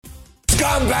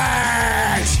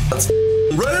Scumbags! Let's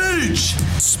rage!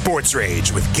 Sports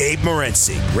Rage with Gabe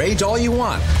Morency. Rage all you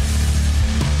want.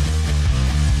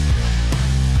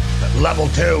 Level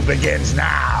 2 begins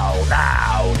now.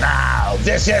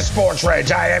 This is Sports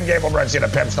Rage. I am Gabe Morency, the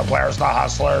pimps, the players, the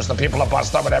hustlers, the people that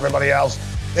bust up, and everybody else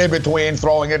in between.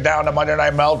 Throwing it down. The Monday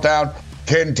Night Meltdown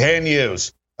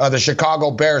continues. The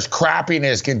Chicago Bears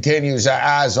crappiness continues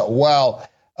as well.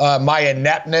 My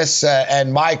ineptness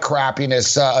and my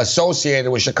crappiness associated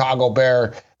with Chicago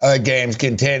Bear games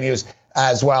continues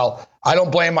as well. I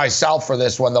don't blame myself for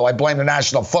this one, though. I blame the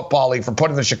National Football League for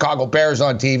putting the Chicago Bears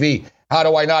on TV. How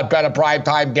do I not bet a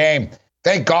primetime game?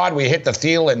 Thank God we hit the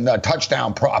Thielen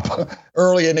touchdown prop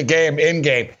early in the game,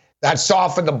 in-game. That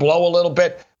softened the blow a little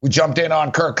bit. We jumped in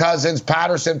on Kirk Cousins,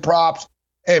 Patterson props.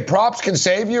 Hey, props can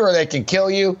save you or they can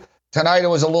kill you. Tonight it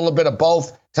was a little bit of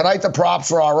both. Tonight the props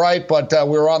were all right, but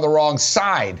we were on the wrong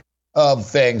side of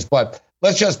things. But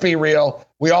let's just be real.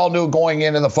 We all knew going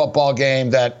into the football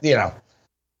game that,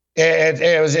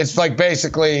 it's like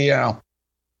basically,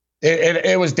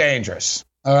 it was dangerous.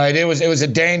 All right, it was a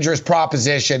dangerous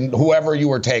proposition, whoever you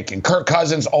were taking. Kirk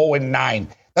Cousins 0-9.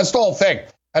 That's the whole thing.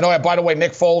 I know, by the way,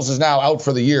 Nick Foles is now out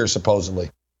for the year, supposedly.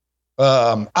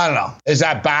 I don't know. Is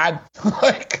that bad?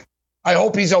 I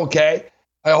hope he's okay.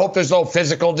 I hope there's no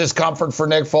physical discomfort for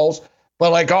Nick Foles.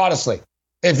 But, honestly,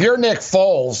 if you're Nick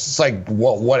Foles, it's like,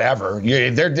 well, whatever.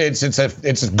 It's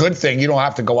a good thing you don't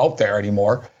have to go out there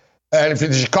anymore. And if you're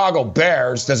the Chicago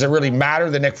Bears, does it really matter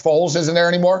that Nick Foles isn't there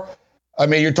anymore? I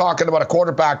mean, you're talking about a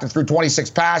quarterback that threw 26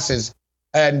 passes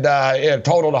and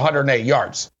totaled 108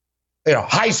 yards.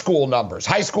 High school numbers.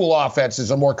 High school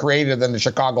offenses are more creative than the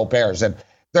Chicago Bears. And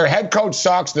their head coach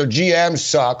sucks. Their GM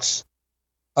sucks.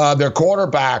 Their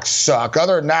quarterbacks suck.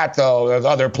 Other than that,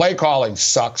 though, their play calling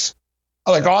sucks.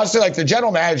 Honestly, the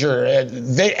general manager,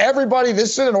 everybody,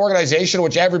 this is an organization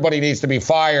which everybody needs to be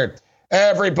fired.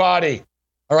 Everybody.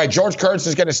 All right, George Kurtz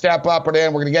is going to step up and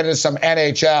in. We're going to get into some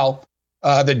NHL.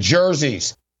 The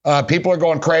jerseys. People are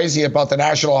going crazy about the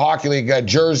National Hockey League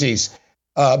jerseys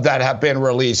that have been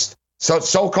released.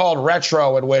 So-called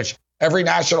retro, in which every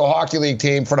National Hockey League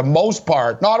team, for the most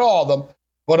part, not all of them,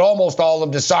 but almost all of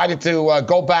them, decided to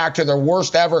go back to their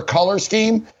worst ever color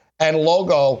scheme and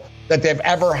logo that they've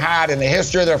ever had in the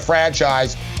history of their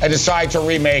franchise and decide to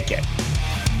remake it.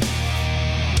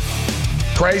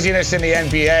 Craziness in the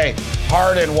NBA.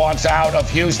 Harden wants out of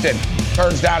Houston.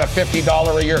 Turns down a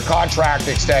 $50 a year contract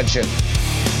extension.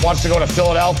 Wants to go to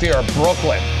Philadelphia or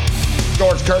Brooklyn.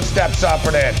 George Kurtz steps up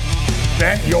and in.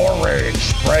 Vent your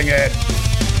rage. Bring it.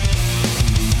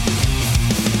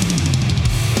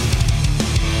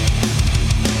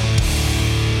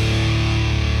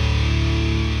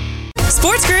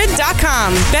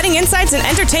 SportsGrid.com. Betting insights and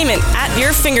entertainment at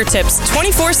your fingertips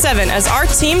 24/7 as our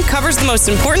team covers the most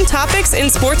important topics in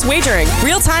sports wagering.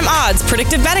 Real-time odds,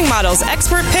 predictive betting models,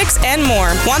 expert picks, and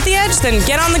more. Want the edge? Then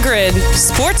get on the grid.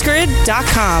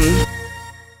 SportsGrid.com.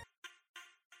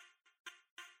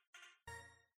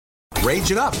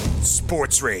 Rage it up.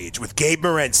 Sports Rage with Gabe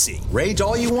Morency. Rage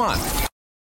all you want.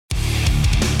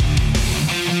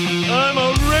 I'm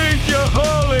a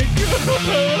rageaholic.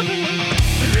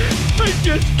 I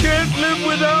just can't live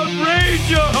without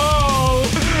Rageahol.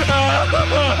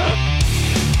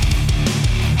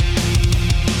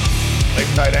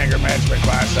 Late night anger management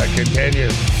class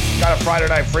continues. Got a Friday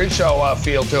Night Freak Show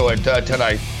feel to it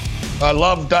tonight. I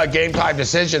loved game time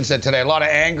decisions today. A lot of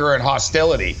anger and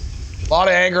hostility.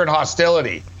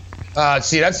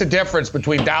 See, that's the difference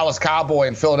between Dallas Cowboy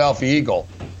and Philadelphia Eagle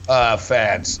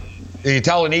fans. You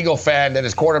tell an Eagle fan that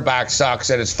his quarterback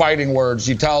sucks and his fighting words.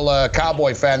 You tell a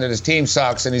Cowboy fan that his team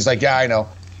sucks, and he's like, yeah, I know.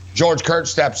 George Kurtz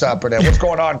steps up and in. What's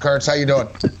going on, Kurtz? How you doing?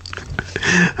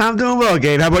 I'm doing well,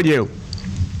 Gabe. How about you?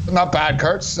 Not bad,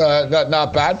 Kurtz.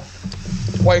 Not bad.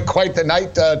 Quite the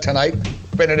night tonight.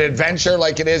 Been an adventure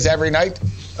like it is every night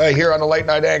here on the Late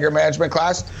Night Anger Management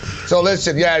class. So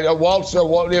listen,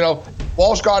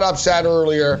 Walsh got upset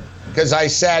earlier because I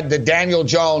said that Daniel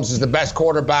Jones is the best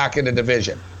quarterback in the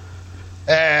division.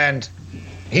 And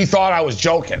he thought I was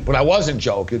joking, but I wasn't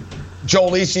joking. Joe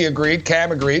Lisi agreed.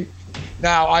 Cam agreed.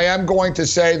 Now, I am going to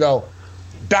say, though,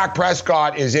 Dak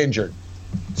Prescott is injured.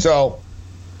 So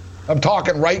I'm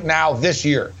talking right now this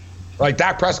year. Right?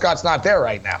 Dak Prescott's not there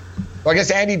right now. So I guess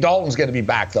Andy Dalton's going to be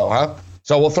back, though, huh?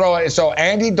 So we'll throw it. So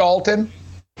Andy Dalton,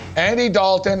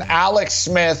 Alex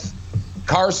Smith,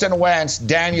 Carson Wentz,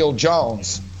 Daniel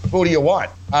Jones. Who do you want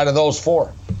out of those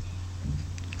four?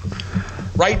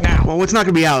 Right now. Well, it's not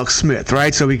going to be Alex Smith,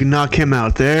 right? So we can knock him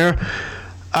out there.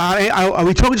 Are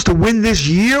we talking just to win this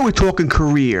year, or are we talking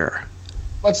career?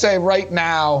 Let's say right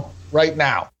now.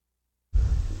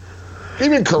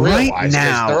 Even career-wise, right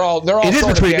now, they're all it is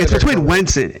sort between, of it's between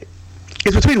Wentz and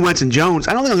It's between Wentz and Jones.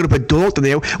 I don't think I'm going to put Dalton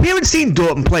there. We haven't seen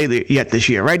Dalton play yet this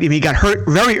year, right? I mean, he got hurt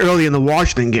very early in the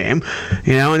Washington game, and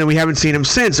then we haven't seen him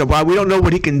since. So we don't know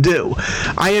what he can do.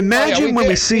 I imagine when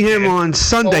we see him on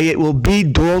Sunday, it will be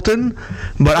Dalton,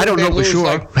 but I don't know for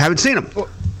sure. Haven't seen him.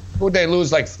 Who'd they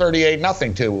lose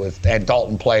 38-0 to with Ed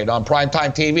Dalton played on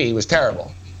primetime TV? He was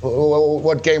terrible.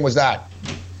 What game was that?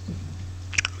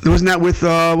 Wasn't that with?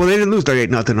 They didn't lose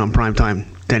 38-0 on primetime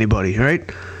to anybody, right?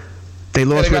 They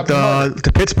lost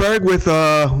to Pittsburgh with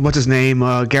what's his name,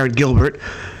 Garrett Gilbert,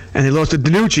 and they lost to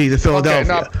Danucci to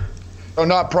Philadelphia. Okay,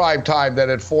 not prime time. Then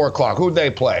at 4:00. Who'd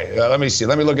they play? Let me see.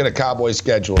 Let me look at the Cowboys'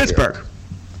 schedule. Pittsburgh. Here.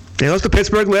 They lost to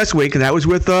Pittsburgh last week, and that was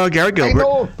with Garrett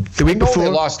Gilbert. The week before, they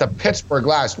lost to Pittsburgh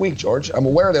last week, George. I'm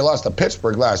aware they lost to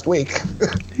Pittsburgh last week.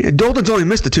 Yeah, Dalton's only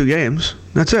missed the 2 games.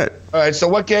 That's it. All right. So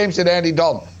what games did Andy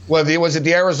Dalton? Was it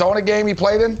the Arizona game he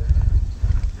played in?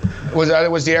 It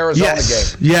was the Arizona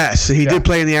game. Yes, he did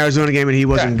play in the Arizona game, and he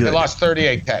wasn't good. They lost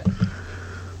 38-10.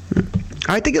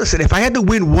 I think, listen, if I had to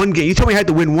win one game, you told me I had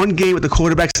to win one game with the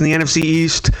quarterbacks in the NFC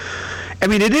East. I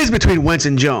mean, it is between Wentz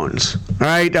and Jones, all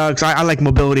right? Because I like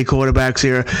mobility quarterbacks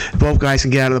here. Both guys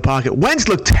can get out of the pocket. Wentz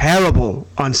looked terrible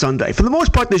on Sunday. For the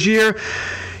most part this year,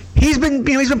 he's been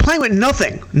playing with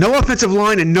nothing. No offensive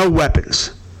line and no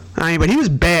weapons. But he was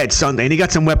bad Sunday, and he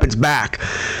got some weapons back.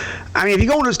 I mean, if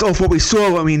you're going off what we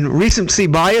saw, recency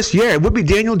bias, it would be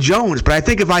Daniel Jones. But I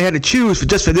think if I had to choose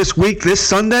just for this week, this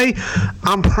Sunday,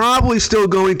 I'm probably still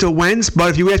going to Wentz. But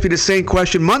if you ask me the same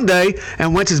question Monday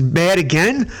and Wentz is bad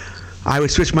again, I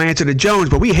would switch my answer to Jones.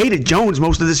 But we hated Jones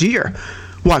most of this year.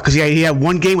 What? Because he had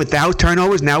one game without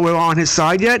turnovers. Now we're on his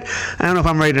side yet? I don't know if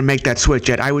I'm ready to make that switch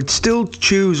yet. I would still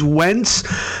choose Wentz,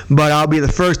 but I'll be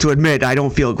the first to admit I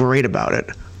don't feel great about it.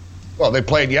 Well, they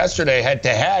played yesterday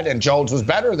head-to-head, and Jones was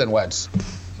better than Wentz.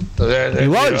 So he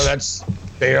was.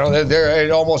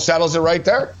 It almost settles it right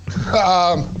there.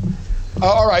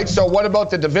 All right, so what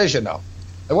about the division, though?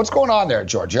 What's going on there,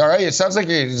 George? All right, it sounds like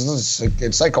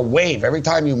it's like a wave every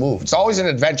time you move. It's always an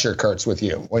adventure, Kurtz, with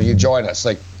you when you join us.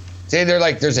 It's either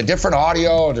there's a different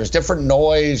audio, there's different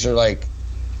noise, or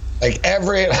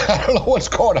every I don't know what's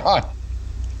going on.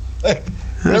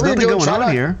 There's nothing going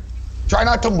on here. Try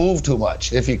not to move too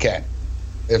much if you can.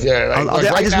 If you,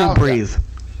 I just won't breathe.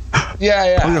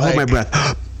 Yeah. I'm gonna hold my breath.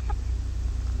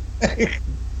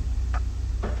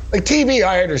 TV,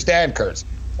 I understand, Kurtz.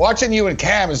 Watching you and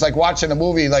Cam is like watching a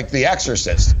movie like The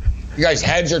Exorcist. You guys'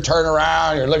 heads are turning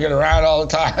around. You're looking around all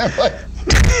the time.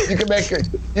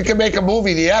 You can make a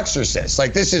movie, The Exorcist.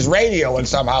 This is radio, and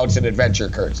somehow it's an adventure,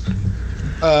 Kurtz.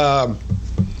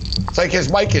 It's like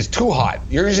his mic is too hot.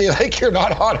 You're usually you're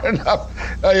not hot enough.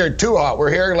 No, you're too hot.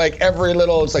 We're hearing every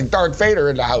little, it's like Darth Vader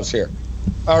in the house here.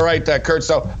 All right, Kurtz.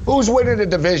 So who's winning the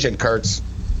division, Kurtz?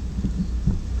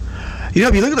 If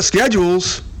you look at the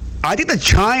schedules, I think the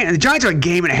Giants are a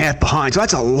game and a half behind, so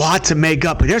that's a lot to make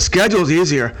up. But their schedule is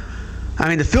easier.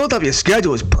 The Philadelphia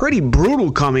schedule is pretty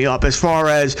brutal coming up as far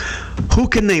as who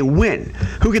can they win,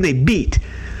 who can they beat.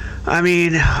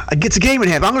 It's a game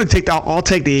and a half. I'll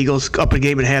take the Eagles up a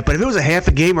game and a half. But if it was a half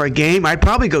a game or a game, I'd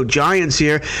probably go Giants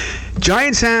here.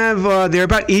 Giants they're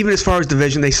about even as far as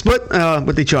division. They split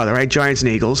with each other, right? Giants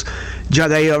and Eagles.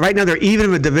 Right now they're even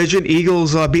in the division.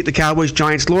 Eagles beat the Cowboys.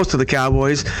 Giants lost to the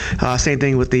Cowboys. Same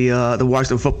thing with the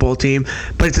Washington football team.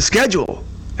 But it's a schedule.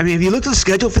 If you look at the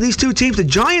schedule for these two teams, the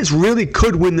Giants really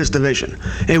could win this division.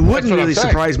 It wouldn't really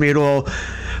surprise me at all.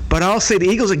 But I'll say the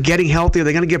Eagles are getting healthier.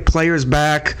 They're going to get players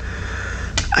back.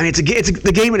 It's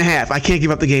the game and a half. I can't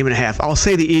give up the game and a half. I'll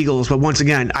say the Eagles, but once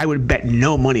again, I would bet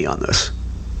no money on this.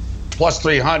 Plus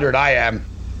 300, I am.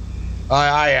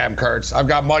 I am, Kurtz. I've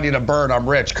got money to burn. I'm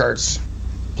rich, Kurtz.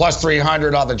 Plus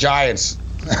 300 on the Giants.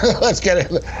 Let's get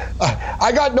it.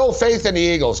 I got no faith in the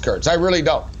Eagles, Kurtz. I really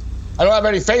don't. I don't have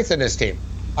any faith in this team.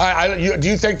 Do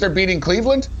you think they're beating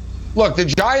Cleveland? Look, the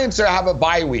Giants have a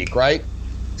bye week, right?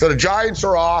 So the Giants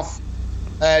are off,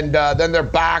 and then they're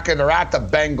back, and they're at the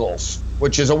Bengals,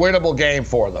 which is a winnable game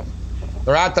for them.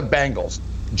 They're at the Bengals.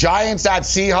 Giants at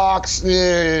Seahawks.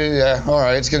 All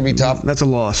right, it's going to be tough. That's a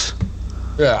loss.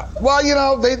 Yeah. Well,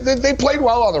 they played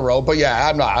well on the road, but yeah,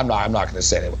 I'm not going to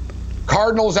say it.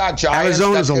 Cardinals at Giants.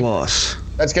 Arizona's a loss.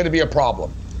 That's going to be a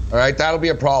problem. All right, that'll be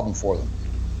a problem for them.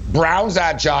 Browns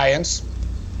at Giants.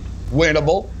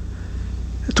 Winnable.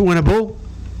 It's winnable.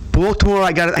 Baltimore,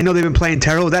 I know they've been playing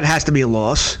terrible. That has to be a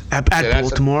loss at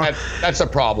Baltimore. That's a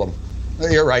problem.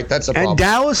 You're right. That's a problem. And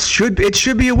Dallas should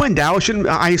be a win. Dallas shouldn't.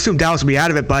 I assume Dallas will be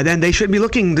out of it by then. They shouldn't be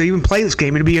looking to even play this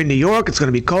game. It'll be in New York. It's going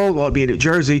to be cold. Well, it'll be in New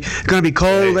Jersey. It's going to be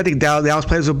cold. Right. I think Dallas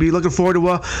players will be looking forward to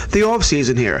the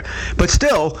offseason here. But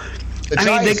still,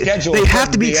 they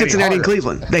have to beat Cincinnati and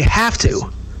Cleveland. They have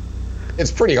to.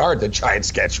 It's pretty hard, the Giants'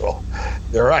 schedule.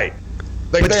 You're right.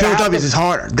 But Philadelphia's is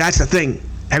harder. That's the thing.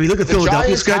 Have you looked at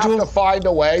Philadelphia's schedule? The Giants have to find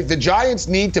a way. The Giants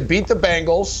need to beat the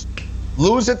Bengals,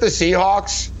 lose at the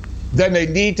Seahawks, then they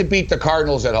need to beat the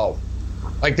Cardinals at home.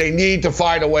 Like, they need to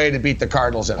find a way to beat the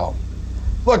Cardinals at home.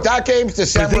 Look, that game's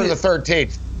December the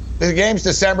 13th. The game's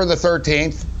December the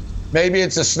 13th. Maybe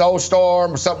it's a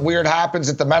snowstorm, something weird happens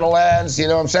at the Meadowlands, you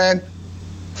know what I'm saying?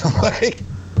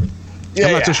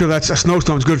 I'm not so sure that's a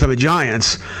snowstorm's good for the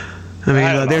Giants. I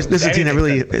mean, this is a team that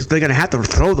really they're going to have to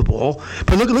throw the ball.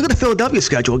 But look at the Philadelphia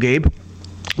schedule, Gabe.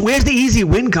 Where's the easy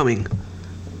win coming?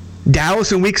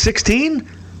 Dallas in Week 16?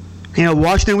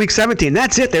 Washington Week 17.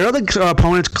 That's it. Their other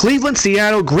opponents, Cleveland,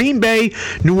 Seattle, Green Bay,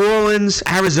 New Orleans,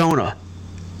 Arizona.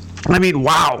 I mean,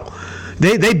 wow.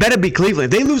 They better beat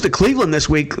Cleveland. If they lose to Cleveland this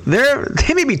week,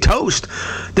 they may be toast.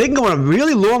 They can go on a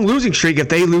really long losing streak if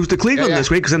they lose to Cleveland this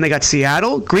week, because then they got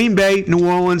Seattle, Green Bay, New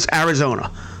Orleans,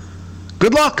 Arizona.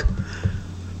 Good luck.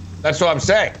 That's what I'm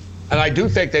saying. And I do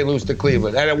think they lose to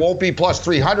Cleveland. And it won't be plus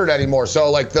 300 anymore.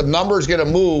 So, the number's going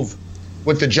to move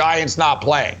with the Giants not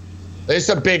playing. This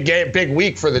is a big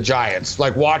week for the Giants.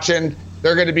 They're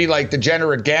going to be like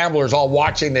degenerate gamblers all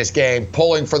watching this game,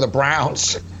 pulling for the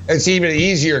Browns. It's even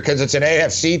easier because it's an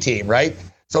AFC team, right?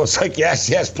 So it's like,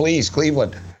 yes, please,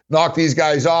 Cleveland, knock these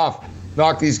guys off.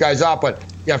 But,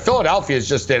 yeah, Philadelphia is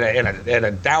just in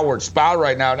a downward spiral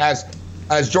right now. And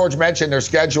as George mentioned, their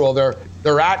schedule,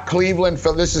 they're at Cleveland.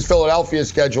 This is Philadelphia's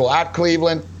schedule. At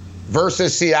Cleveland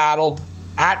versus Seattle.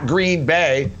 At Green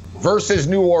Bay versus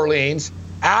New Orleans.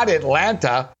 At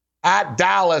Atlanta. At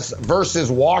Dallas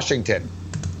versus Washington.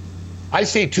 I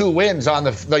see 2 wins on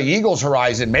the Eagles'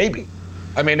 horizon, maybe.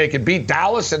 I mean, they could beat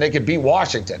Dallas and they could beat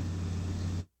Washington.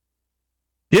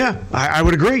 Yeah, I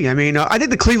would agree. I mean, I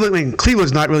think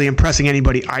Cleveland's not really impressing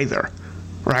anybody either.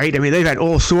 Right? I mean, they've had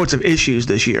all sorts of issues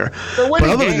this year. They're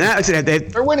winning games.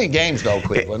 They're winning games, though,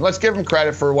 Cleveland. Let's give them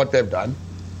credit for what they've done.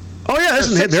 Oh, yeah,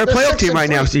 listen, they're a playoff team right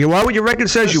now. So why would your record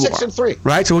says you are? 6-3.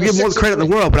 Right? So we'll give them all the credit in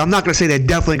the world, but I'm not going to say they're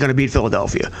definitely going to beat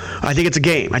Philadelphia. I think it's a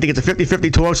game. I think it's a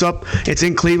 50-50 toss-up. It's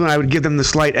in Cleveland. I would give them the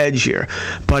slight edge here.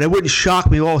 But it wouldn't shock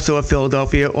me also if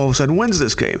Philadelphia all of a sudden wins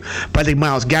this game. But I think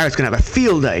Myles Garrett's going to have a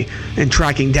field day in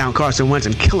tracking down Carson Wentz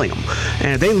and killing him.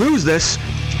 And if they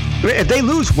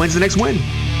lose, when's the next win?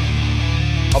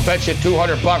 I'll bet you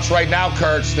 $200 right now,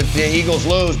 Kurtz, that the Eagles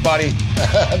lose, buddy.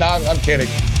 No, I'm kidding.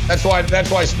 That's why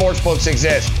sportsbooks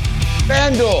exist.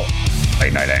 FanDuel.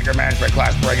 Late night anger management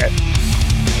class, bring it.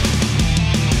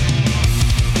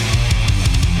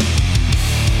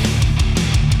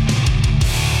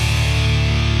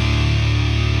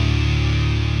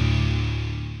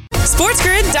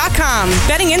 SportsGrid.com.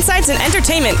 Betting insights and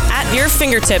entertainment at your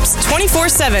fingertips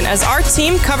 24/7 as our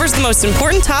team covers the most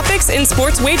important topics in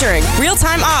sports wagering.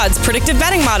 Real-time odds, predictive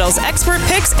betting models, expert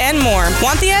picks, and more.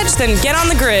 Want the edge? Then get on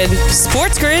the grid.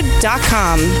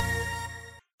 SportsGrid.com.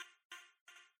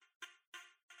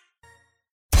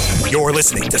 You're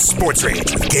listening to Sports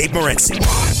Rage with Gabe Morency.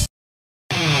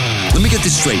 Let me get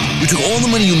this straight. You took all the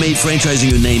money you made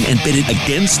franchising your name and bet it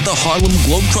against the Harlem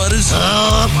Globetrotters?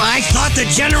 I thought the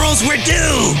Generals were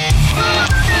due.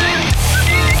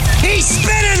 He's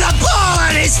spinning the ball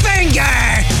on his finger.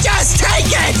 Just take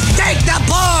it. Take the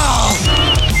ball.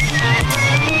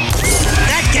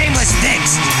 That game was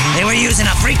fixed. They were using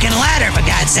a freaking ladder, for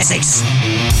God's sakes.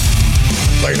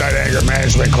 Late night anger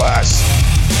management class.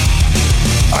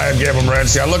 I am Gabe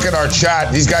Morency. I look at our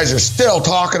chat. These guys are still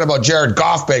talking about Jared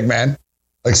Goff, big man.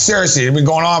 Like, seriously, it's been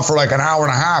going on for like an hour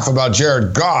and a half about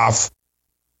Jared Goff.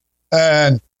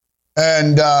 And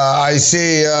I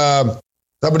see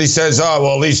somebody says, oh,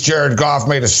 well, at least Jared Goff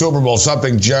made a Super Bowl,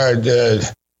 something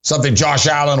Josh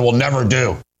Allen will never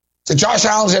do. So Josh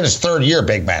Allen's in his 3rd year,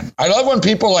 big man. I love when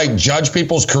people like judge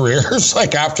people's careers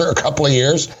like after a couple of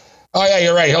years. Oh, yeah,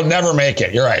 you're right. He'll never make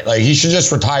it. You're right. Like, he should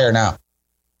just retire now.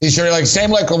 He should,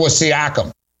 same like with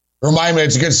Siakam. Remind me,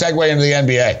 it's a good segue into the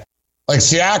NBA. Like,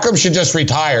 Siakam should just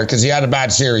retire because he had a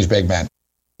bad series, big man.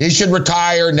 He should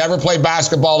retire, never play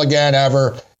basketball again,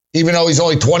 ever, even though he's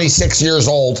only 26 years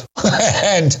old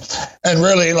and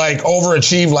really,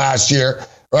 overachieved last year,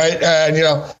 right?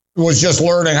 And, was just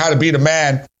learning how to be the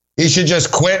man. He should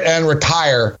just quit and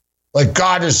retire. Like,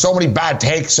 God, there's so many bad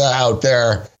takes out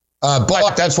there.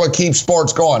 But that's what keeps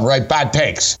sports going, right? Bad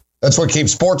takes. That's what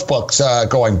keeps sports books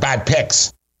going, bad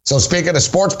picks. So speaking of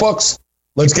sports books,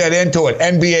 let's get into it.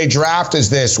 NBA draft is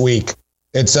this week.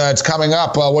 It's coming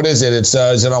up. What is it? Is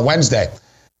it on Wednesday?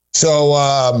 So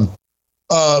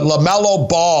LaMelo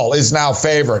Ball is now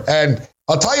favorite. And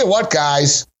I'll tell you what,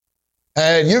 guys,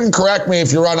 and you can correct me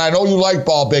if you're wrong. I know you like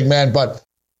Ball, big man, but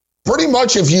pretty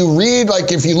much if you read,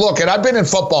 like if you look, and I've been in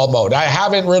football mode. I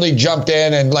haven't really jumped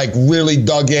in and like really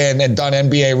dug in and done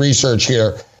NBA research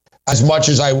here as much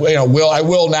as I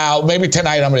will now. Maybe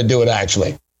tonight I'm going to do it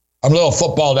actually. I'm a little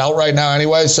footballed out right now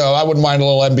anyway, so I wouldn't mind a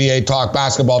little NBA talk,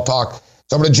 basketball talk.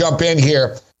 So I'm going to jump in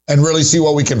here and really see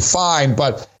what we can find.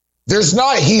 But he's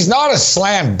not a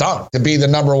slam dunk to be the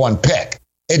number one pick.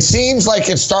 It seems like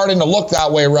it's starting to look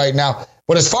that way right now.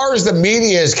 But as far as the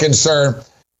media is concerned,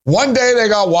 one day they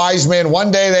got Wiseman, one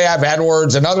day they have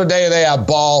Edwards, another day they have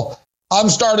Ball. I'm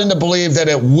starting to believe that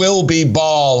it will be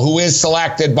Ball who is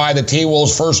selected by the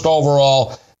T-Wolves first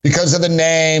overall because of the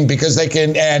name, because they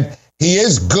can, and he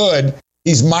is good.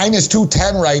 He's minus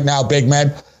 210 right now, big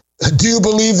man. Do you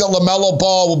believe that LaMelo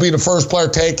Ball will be the first player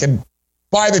taken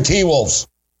by the T-Wolves?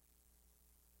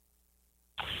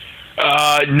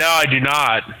 No, I do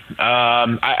not.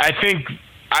 I think,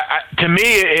 to me,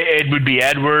 it would be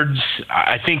Edwards.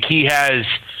 I think he has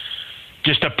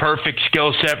just a perfect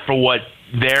skill set for what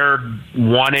they're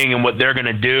wanting and what they're going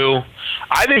to do.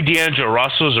 I think D'Angelo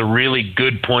Russell is a really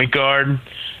good point guard.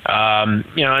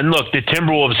 And look, the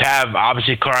Timberwolves have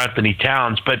obviously Karl-Anthony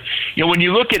Towns, but when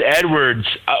you look at Edwards,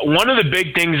 one of the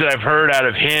big things that I've heard out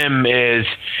of him is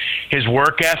his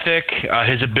work ethic,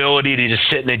 his ability to just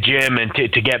sit in the gym and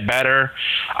to get better.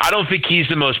 I don't think he's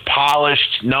the most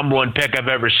polished number one pick I've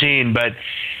ever seen, but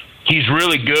he's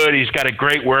really good. He's got a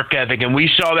great work ethic, and we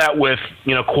saw that with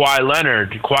Kawhi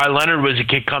Leonard. Kawhi Leonard was a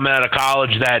kid coming out of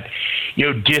college that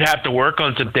did have to work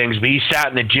on some things, but he sat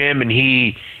in the gym and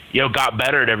he got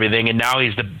better at everything, and now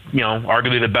he's the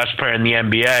arguably the best player in the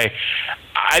NBA.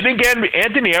 I think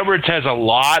Anthony Edwards has a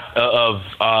lot of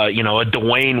a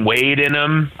Dwayne Wade in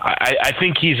him. I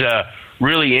think he's a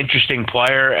really interesting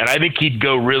player, and I think he'd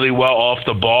go really well off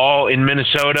the ball in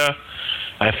Minnesota.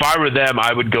 If I were them,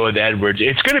 I would go with Edwards.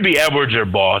 It's going to be Edwards or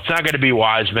Ball. It's not going to be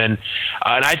Wiseman.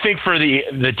 And I think for the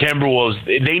Timberwolves,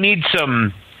 they need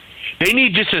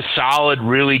just a solid,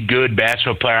 really good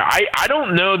basketball player. I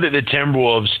don't know that the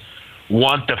Timberwolves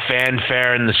want the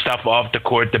fanfare and the stuff off the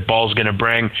court that Ball's going to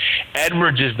bring.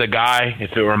 Edwards is the guy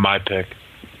if it were my pick.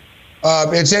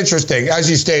 It's interesting. As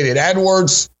you stated,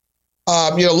 Edwards,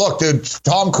 look, dude,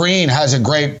 Tom Crean has a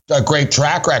great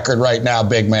track record right now,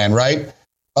 big man, right?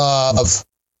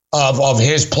 Of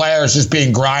his players just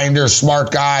being grinders,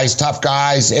 smart guys, tough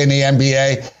guys in the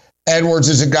NBA. Edwards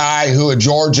is a guy who at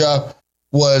Georgia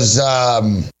was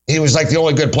he was like the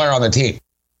only good player on the team.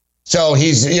 So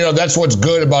he's that's what's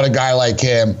good about a guy like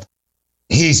him.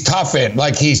 He's toughened.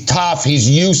 Like he's tough. He's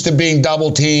used to being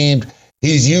double teamed.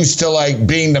 He's used to like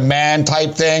being the man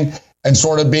type thing and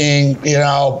sort of being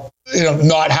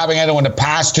not having anyone to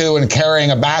pass to and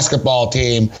carrying a basketball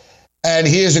team. And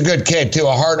he is a good kid too,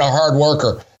 a hard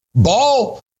worker.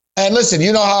 Ball, and listen,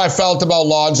 you know how I felt about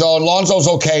Lonzo, and Lonzo's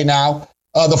okay now.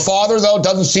 The father, though,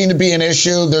 doesn't seem to be an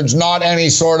issue. There's not any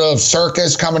sort of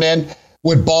circus coming in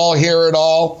with Ball here at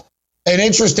all. An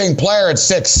interesting player at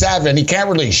 6'7". He can't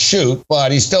really shoot,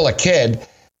 but he's still a kid.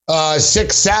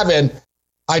 6'7".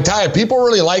 I tell you, people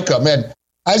really like him. And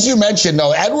as you mentioned,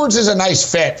 though, Edwards is a nice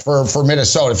fit for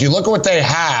Minnesota. If you look at what they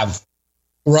have,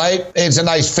 right, it's a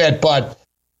nice fit, but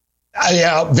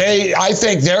I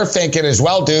think they're thinking as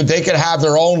well, dude, they could have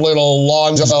their own little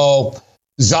Lonzo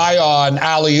Zion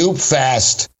alley-oop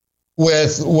fest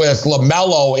with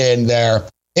LaMelo in there.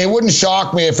 It wouldn't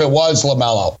shock me if it was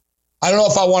LaMelo. I don't know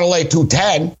if I want to lay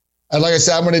 210. And like I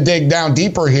said, I'm going to dig down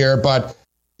deeper here, but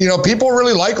people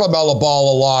really like LaMelo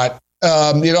Ball a lot.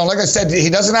 Like I said, he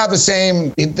doesn't have the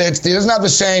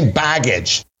same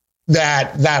baggage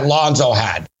that Lonzo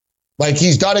had. Like,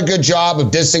 he's done a good job of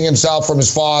distancing himself from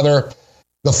his father.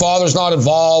 The father's not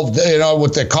involved,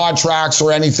 with the contracts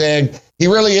or anything. He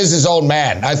really is his own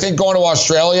man. I think going to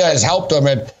Australia has helped him.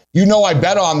 And, I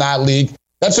bet on that league.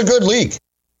 That's a good league.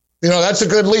 That's a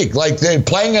good league. Like,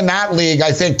 playing in that league,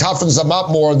 I think, toughens them up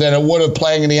more than it would have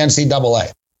playing in the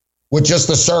NCAA. With just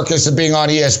the circus of being on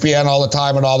ESPN all the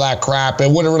time and all that crap, it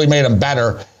would have really made them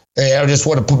better. It just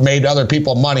would have made other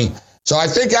people money. So I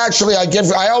think actually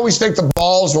I always think the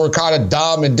Balls were kind of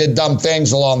dumb and did dumb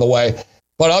things along the way.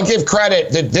 But I'll give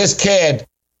credit that this kid,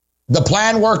 the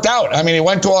plan worked out. I mean, he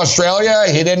went to Australia.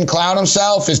 He didn't clown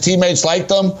himself. His teammates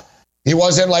liked him. He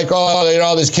wasn't like,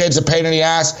 this kid's a pain in the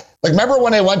ass. Like, remember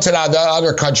when they went to the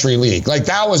other country league? Like,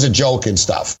 that was a joke and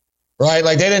stuff, right?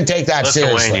 Like, they didn't take that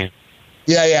seriously.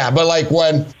 Yeah. But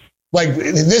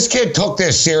this kid took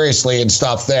this seriously and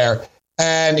stuff there.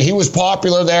 And he was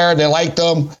popular there. They liked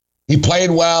him. He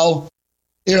played well.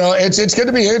 It's going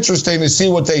to be interesting to see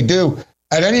what they do.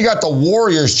 And then you got the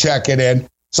Warriors checking in.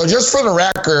 So just for the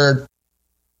record,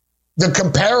 the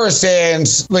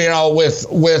comparisons, with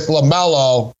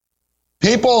LaMelo,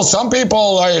 Some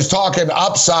people are just talking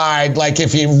upside, like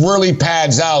if he really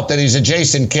pads out, that he's a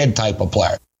Jason Kidd type of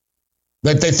player.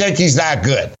 That they think he's that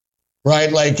good,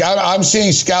 right? Like I'm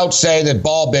seeing scouts say that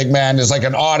Ball, big man, is like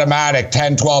an automatic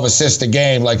 10, 12 assists a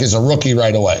game, like as a rookie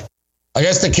right away. I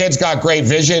guess the kid's got great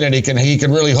vision and he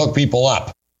can really hook people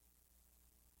up.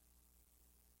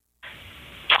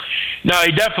 No,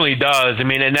 he definitely does. I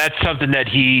mean, and that's something that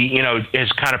he,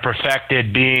 has kind of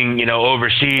perfected being,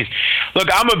 overseas. Look,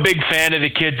 I'm a big fan of the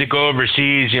kids that go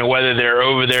overseas, whether they're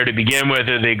over there to begin with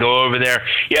or they go over there.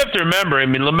 You have to remember, I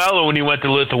mean, LaMelo, when he went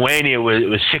to Lithuania,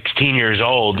 was 16 years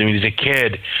old. I mean, he's a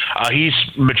kid. He's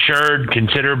matured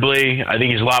considerably. I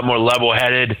think he's a lot more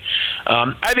level-headed.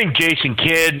 I think Jason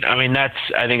Kidd, I mean, that's,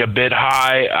 I think, a bit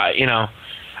high, he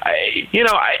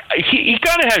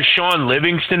kind of has Sean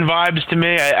Livingston vibes to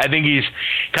me. I think he's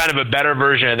kind of a better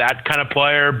version of that kind of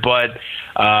player, but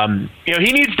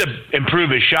he needs to improve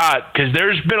his shot because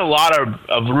there's been a lot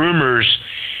of rumors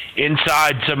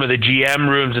inside some of the GM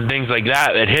rooms and things like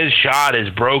that his shot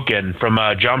is broken from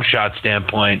a jump shot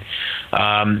standpoint.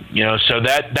 So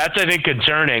that's I think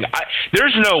concerning.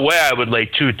 There's no way I would lay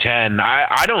 210.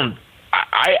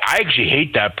 I actually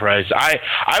hate that price.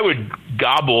 I would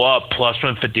gobble up plus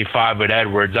 155 with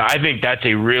Edwards. I think that's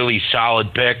a really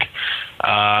solid pick.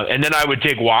 And then I would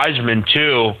take Wiseman,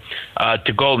 too,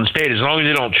 to Golden State. As long as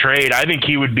they don't trade, I think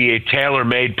he would be a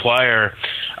tailor-made player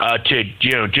to,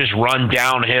 just run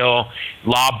downhill,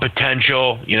 lob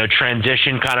potential,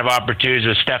 transition kind of opportunities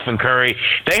with Stephen Curry.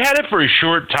 They had it for a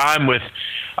short time with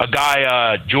a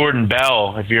guy, Jordan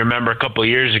Bell, if you remember a couple of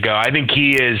years ago. I think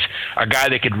he is a guy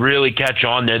that could really catch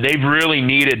on there. They've really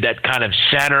needed that kind of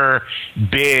center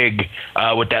big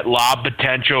with that lob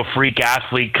potential, freak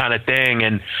athlete kind of thing.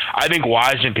 And I think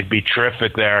Wiseman could be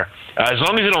terrific there. As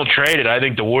long as they don't trade it, I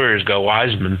think the Warriors go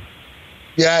Wiseman.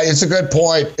 Yeah, it's a good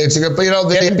point. The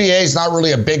NBA is not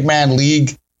really a big man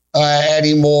league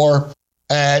anymore.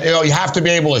 And, you have to be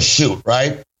able to shoot,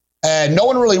 right? And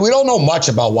we don't know much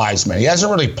about Wiseman. He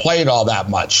hasn't really played all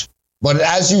that much. But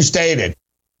as you stated,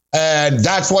 and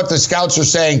that's what the scouts are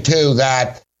saying too,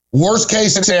 that worst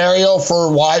case scenario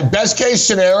best case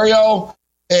scenario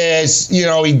is,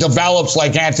 he develops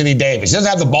like Anthony Davis. He doesn't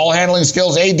have the ball handling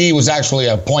skills. AD was actually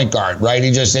a point guard, right? He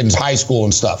just in high school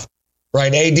and stuff,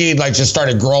 right? AD just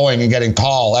started growing and getting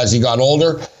tall as he got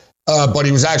older. But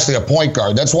he was actually a point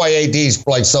guard. That's why AD's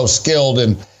so skilled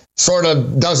and sort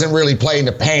of doesn't really play in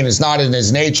the paint. It's not in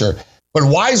his nature. But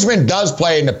Wiseman does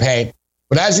play in the paint.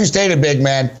 But as you stated, big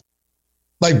man,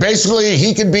 basically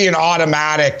he could be an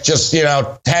automatic, just,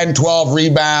 10, 12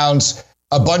 rebounds,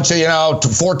 a bunch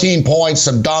of, 14 points,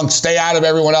 some dunks, stay out of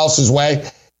everyone else's way.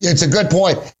 It's a good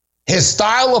point. His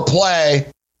style of play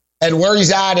and where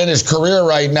he's at in his career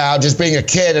right now, just being a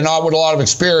kid and not with a lot of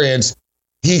experience,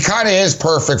 he kind of is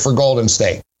perfect for Golden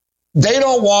State. They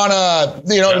don't want to,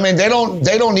 what I mean? They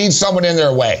don't need someone in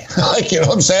their way. You know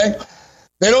what I'm saying?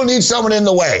 They don't need someone in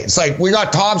the way. It's like, we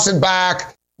got Thompson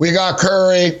back. We got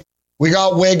Curry. We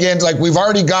got Wiggins. We've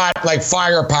already got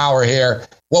firepower here.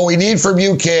 What we need from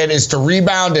you, kid, is to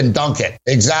rebound and dunk it.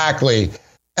 Exactly.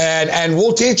 And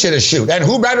we'll teach you to shoot. And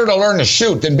who better to learn to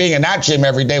shoot than being in that gym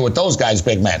every day with those guys,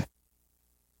 big men?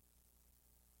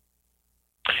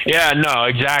 Yeah, no,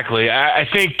 exactly. I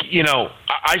think,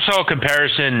 I saw a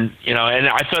comparison, and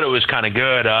I thought it was kind of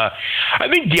good. I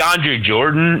think DeAndre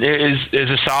Jordan is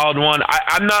a solid one.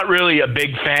 I'm not really a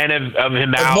big fan of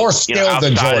him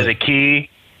outside of the key.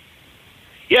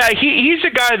 Yeah, he's a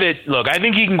guy that, look, I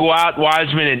think he can go out,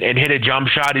 Wiseman, and hit a jump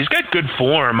shot. He's got good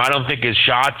form. I don't think his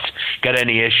shots got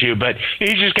any issue, but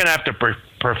he's just going to have to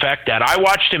perfect that. I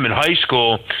watched him in high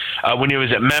school when he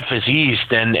was at Memphis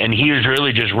East, and he was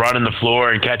really just running the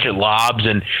floor and catching lobs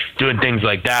and doing things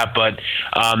like that. But,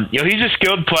 he's a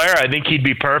skilled player. I think he'd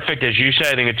be perfect. As you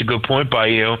say, I think it's a good point by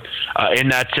you in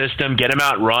that system. Get him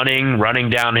out running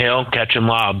downhill, catching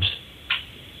lobs.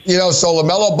 So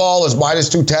LaMelo Ball is minus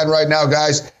 210 right now,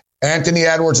 guys. Anthony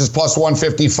Edwards is plus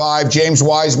 155. James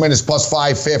Wiseman is plus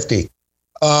 550.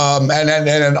 And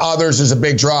then others is a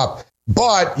big drop.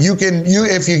 But you can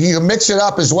mix it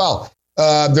up as well.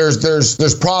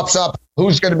 There's props up.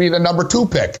 Who's going to be the number 2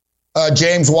 pick?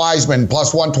 James Wiseman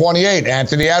plus 128.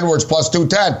 Anthony Edwards plus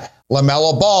 210.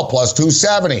 LaMelo Ball plus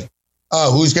 270.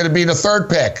 Who's going to be the 3rd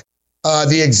pick?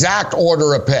 The exact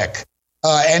order of pick.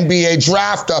 NBA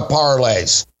draft up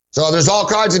parlays. So there's all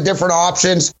kinds of different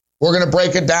options. We're going to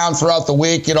break it down throughout the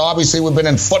week. Obviously we've been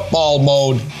in football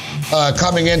mode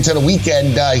coming into the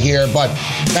weekend here, but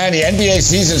man, the NBA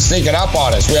season's sneaking up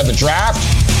on us. We have the draft,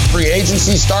 free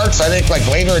agency starts, I think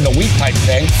later in the week type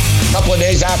thing, a couple of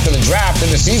days after the draft,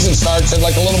 and the season starts in a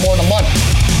little more than a month.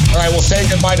 All right, we'll say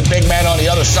goodbye to big man on the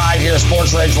other side here.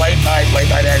 Sports Rage Late Night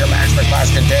anger management class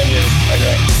continues.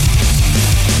 Okay.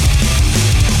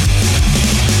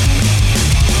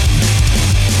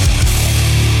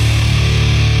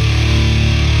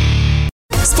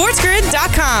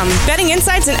 SportsGrid.com. Betting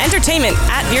insights and entertainment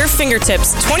at your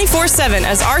fingertips 24/7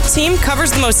 as our team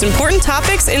covers the most important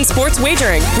topics in sports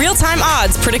wagering. Real-time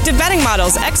odds, predictive betting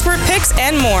models, expert picks,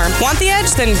 and more. Want the edge?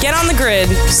 Then get on the grid.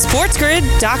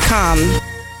 SportsGrid.com.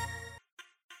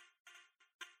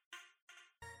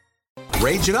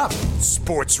 Rage it up.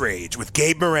 Sports Rage with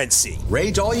Gabe Morency.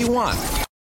 Rage all you want.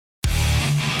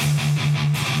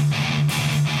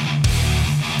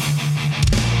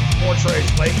 Sports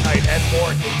Rage Late Night and more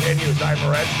continues. I'm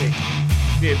Morency.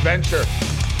 The adventure.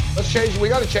 Let's change. We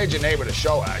got to change the name of the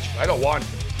show, actually. I don't want to.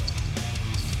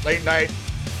 Late night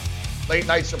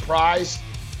surprise,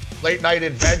 late night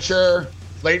adventure,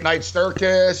 late night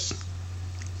circus.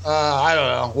 I don't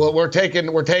know. Well, we're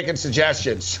taking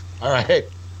suggestions. All right.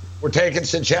 We're taking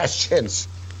suggestions.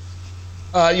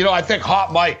 I think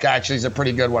Hot Mike actually is a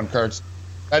pretty good one, Kurtz.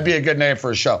 That'd be a good name for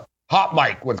a show. Hot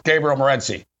Mike with Gabriel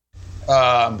Morency.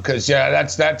 Because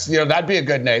that'd be a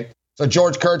good name. So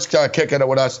George Kurtz kicking it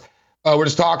with us. We're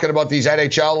just talking about these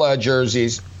NHL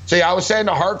jerseys. So I was saying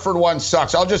the Hartford one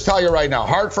sucks. I'll just tell you right now,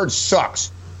 Hartford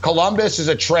sucks. Columbus is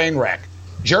a train wreck.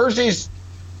 Jersey's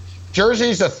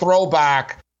a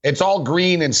throwback. It's all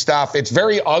green and stuff. It's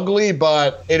very ugly,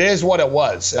 but it is what it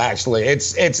was, actually.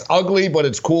 It's ugly, but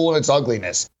it's cool in its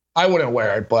ugliness. I wouldn't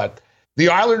wear it, but the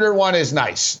Islander one is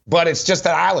nice, but it's just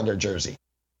an Islander jersey.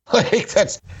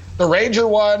 The Ranger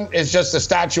one is just a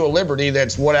Statue of Liberty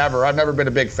that's whatever. I've never been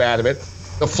a big fan of it.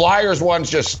 The Flyers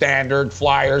one's just standard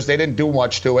Flyers. They didn't do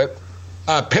much to it.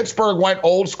 Pittsburgh went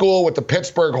old school with the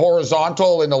Pittsburgh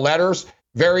horizontal in the letters.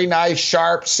 Very nice,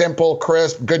 sharp, simple,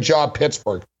 crisp. Good job,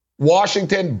 Pittsburgh.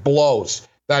 Washington blows.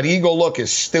 That eagle look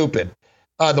is stupid.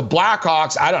 The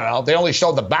Blackhawks, I don't know. They only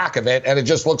showed the back of it, and it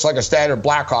just looks like a standard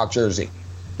Blackhawk jersey.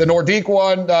 The Nordique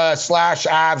one /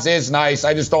 Avs is nice.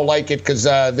 I just don't like it because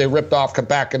they ripped off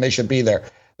Quebec, and they should be there.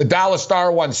 The Dallas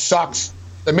Star one sucks.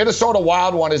 The Minnesota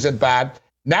Wild one isn't bad.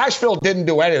 Nashville didn't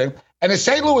do anything. And the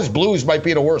St. Louis Blues might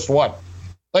be the worst one.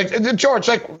 George,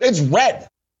 it's red.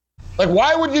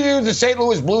 Why would you do the St.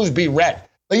 Louis Blues be red?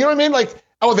 You know what I mean?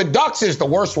 The Ducks is the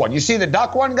worst one. You see the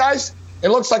Duck one, guys? It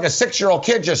looks like a 6-year-old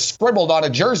kid just scribbled on a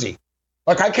jersey.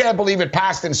 I can't believe it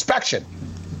passed inspection.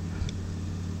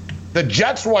 The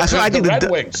Jets one, the Red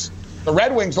Wings. The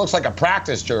Red Wings looks like a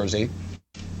practice jersey.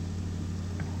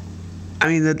 I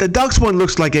mean, the Ducks one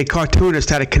looks like a cartoonist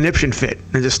had a conniption fit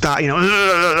and just started,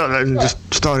 just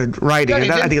started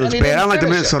writing. I think it looks bad. I don't like the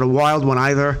Minnesota Wild one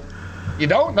either. You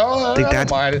don't? No, I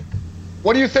don't mind it.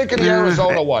 What do you think of the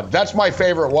Arizona one? That's my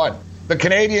favorite one. The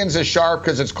Canadians is sharp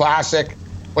because it's classic,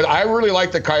 but I really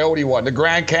like the Coyote one. The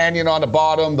Grand Canyon on the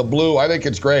bottom, the blue. I think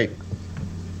it's great.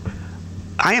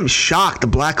 I am shocked. The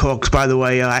Blackhawks, by the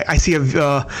way, I see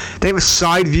they have a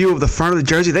side view of the front of the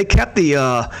jersey. They kept the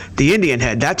Indian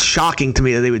head. That's shocking to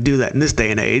me that they would do that in this day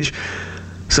and age.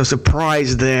 So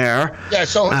surprised there. Yeah,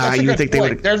 so that's a good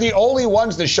point. They're the only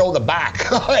ones that show the back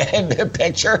in the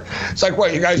picture. It's like,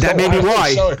 what, you guys that don't may want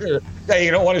be to why. show? Yeah,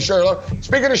 you don't want to show.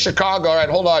 Speaking of Chicago, all right,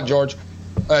 hold on, George.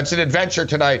 It's an adventure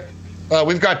tonight.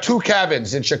 We've got two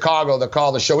Kevins in Chicago that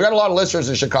call the show. We got a lot of listeners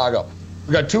in Chicago.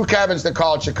 We've got two Kevins that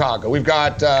call it Chicago. We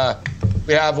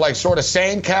have sort of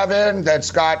sane Kevin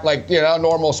that's got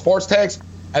normal sports takes.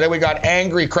 And then we got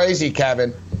angry, crazy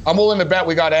Kevin. I'm willing to bet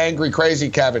we got angry, crazy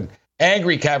Kevin.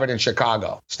 Angry Kevin in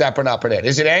Chicago, stepping up in it.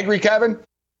 Is it angry Kevin?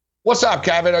 What's up,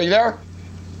 Kevin? Are you there?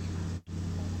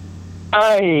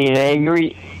 I ain't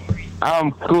angry.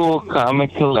 I'm cool, calm,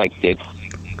 and collected.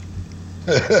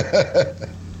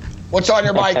 What's on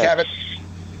your mind, Kevin?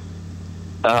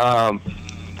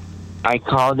 I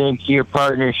called into your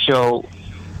partner show,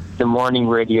 the morning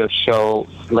radio show,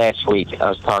 last week. I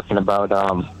was talking about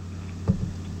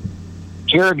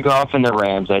Jared Goff and the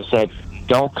Rams. I said,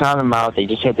 don't count them out. They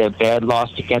just had that bad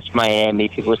loss against Miami.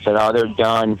 People said, oh, they're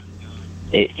done.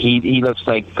 He looks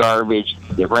like garbage.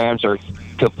 The Rams are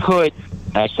kaput.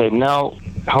 I said, no,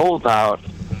 hold out.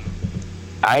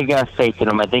 I got faith in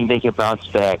them. I think they can bounce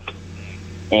back.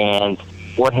 And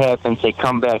what happens? They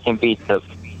come back and beat the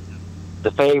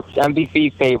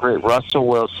MVP favorite, Russell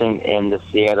Wilson, and the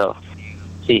Seattle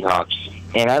Seahawks.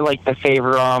 And I like the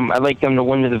favor. I like them to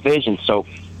win the division. So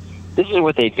this is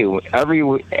what they do.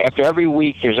 After every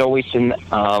week, there's always some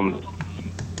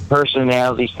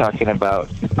personalities talking about,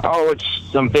 oh, it's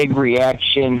some big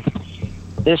reaction.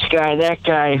 this guy, that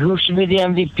guy, who should be the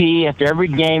MVP after every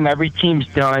game, every team's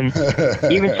done.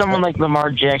 Even someone like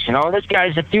Lamar Jackson. Oh, this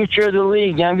guy's the future of the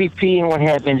league, MVP, and what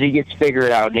happens? He gets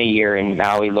figured out in a year, and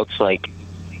now he looks like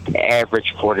an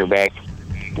average quarterback.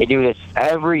 They do this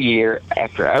every year,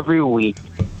 after every week.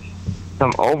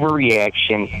 Some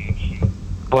overreaction.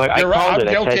 But You're right. I'm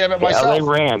guilty of it myself.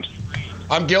 LA Rams.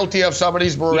 I'm guilty of some of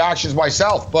these reactions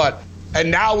myself, and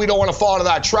now we don't want to fall into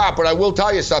that trap, but I will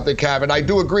tell you something, Kevin. I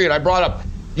do agree, and I brought up,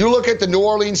 you look at the New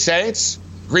Orleans Saints,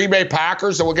 Green Bay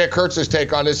Packers, and we'll get Kurtz's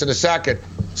take on this in a second.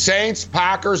 Saints,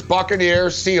 Packers,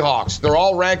 Buccaneers, Seahawks. They're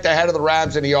all ranked ahead of the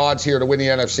Rams in the odds here to win the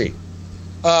NFC.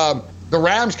 The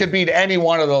Rams could beat any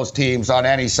one of those teams on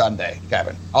any Sunday,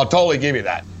 Kevin. I'll totally give you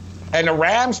that. And the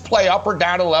Rams play up or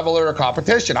down to the level of their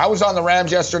competition. I was on the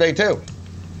Rams yesterday, too.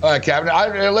 Kevin,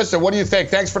 listen, what do you think?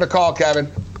 Thanks for the call, Kevin.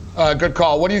 Good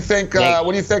call. What do you think?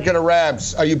 What do you think of the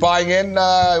Rams? Are you buying in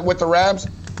with the Rams?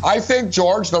 I think,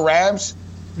 George, the Rams,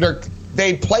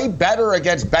 they play better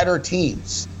against better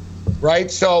teams, right?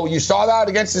 So you saw that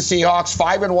against the Seahawks,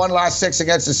 5-1 last 6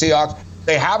 against the Seahawks.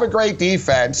 They have a great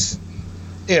defense.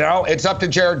 You know, it's up to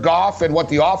Jared Goff and what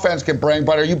the offense can bring.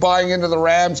 But are you buying into the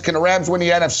Rams? Can the Rams win the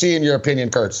NFC, in your opinion,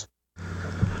 Kurtz?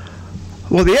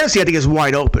 Well, the NFC, I think, is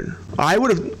wide open. I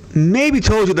would have maybe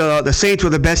told you the Saints were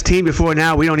the best team before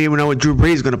now. We don't even know what Drew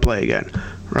Brees is going to play again,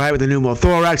 right? With the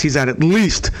pneumothorax, he's out at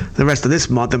least the rest of this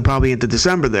month and probably into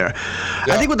December there.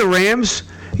 Yeah. I think with the Rams,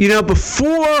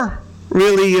 before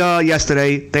really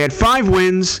yesterday, they had 5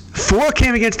 wins. 4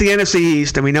 came against the NFC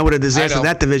East, and we know what a disaster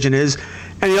that division is,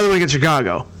 and the other one against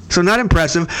Chicago. So not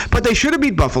impressive, but they should have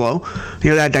beat Buffalo.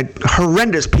 That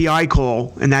horrendous PI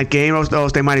call in that game.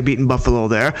 Else they might have beaten Buffalo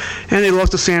there. And they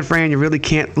lost to San Fran. You really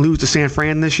can't lose to San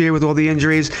Fran this year with all the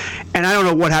injuries. And I don't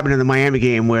know what happened in the Miami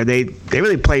game where they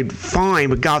really played fine,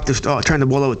 but Goff just turned the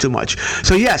ball over too much.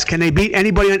 So yes, can they beat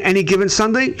anybody on any given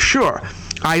Sunday? Sure.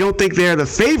 I don't think they're the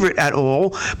favorite at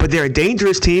all, but they're a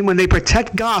dangerous team when they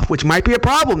protect Goff, which might be a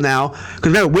problem now, because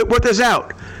remember, Whitworth is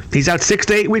out. He's out 6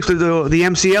 to 8 weeks with the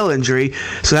MCL injury,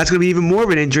 so that's going to be even more of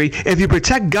an injury. If you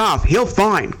protect Goff, he'll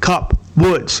find Kupp,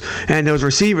 Woods, and those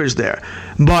receivers there.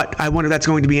 But I wonder if that's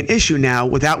going to be an issue now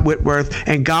without Whitworth.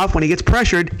 And Goff, when he gets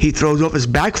pressured, he throws off his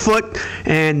back foot,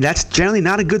 and that's generally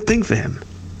not a good thing for him.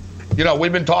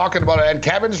 We've been talking about it, and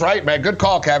Kevin's right, man. Good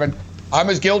call, Kevin. I'm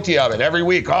as guilty of it every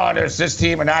week. Oh, there's this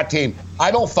team and that team.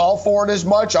 I don't fall for it as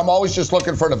much. I'm always just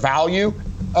looking for the value,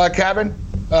 Kevin.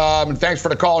 And thanks for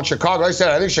the call in Chicago. Like I said,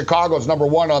 I think Chicago's number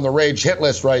 1 on the Rage hit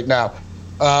list right now.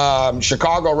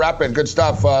 Chicago repping. Good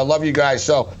stuff. Love you guys.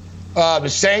 So the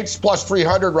Saints plus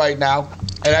 300 right now.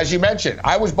 And as you mentioned,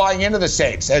 I was buying into the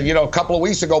Saints. And, a couple of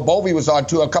weeks ago, Bovey was on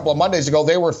too. A couple of Mondays ago,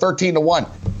 they were 13-1.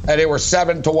 And they were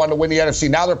 7-1 to win the NFC.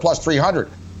 Now they're plus 300.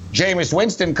 Jameis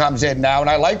Winston comes in now, and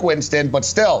I like Winston, but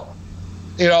still,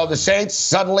 the Saints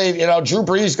suddenly, Drew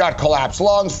Brees got collapsed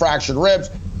lungs, fractured ribs.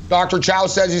 Dr. Chow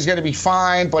says he's going to be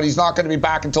fine, but he's not going to be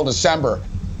back until December,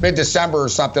 mid-December or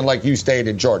something like you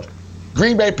stated, George.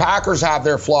 Green Bay Packers have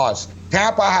their flaws.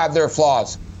 Tampa have their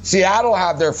flaws. Seattle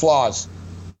have their flaws.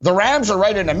 The Rams are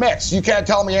right in the mix. You can't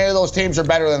tell me any of those teams are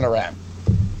better than the Rams,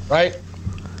 right?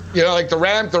 The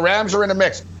Rams are in the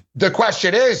mix. The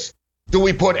question is, do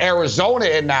we put Arizona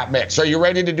in that mix? Are you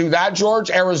ready to do that,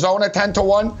 George? Arizona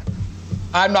 10-1?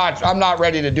 I'm not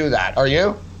ready to do that. Are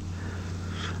you?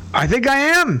 I think I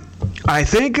am.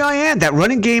 That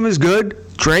running game is good.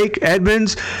 Drake,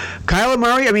 Edmonds, Kyler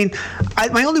Murray.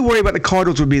 My only worry about the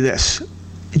Cardinals would be this.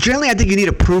 Generally, I think you need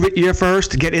a prove-it year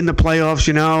first to get in the playoffs.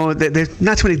 There's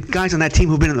not too many guys on that team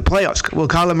who've been in the playoffs. Will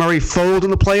Kyler Murray fold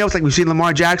in the playoffs like we've seen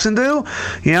Lamar Jackson do?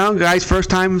 Guys, first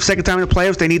time, second time in the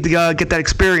playoffs, they need to get that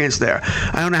experience there.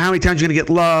 I don't know how many times you're going to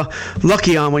get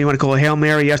lucky on what you want to call a Hail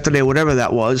Mary yesterday or whatever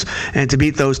that was, and to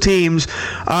beat those teams. So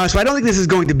I don't think this is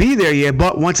going to be there yet,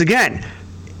 but once again,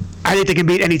 I think they can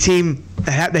beat any team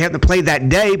they have to play that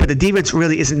day, but the defense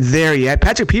really isn't there yet.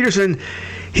 Patrick Peterson,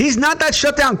 he's not that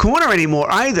shutdown corner anymore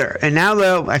either. And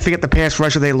now, I forget the pass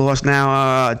rusher they lost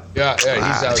now. He's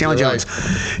out. Chandler Jones.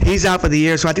 Right. He's out for the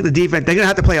year. So I think the defense, they're going to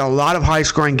have to play a lot of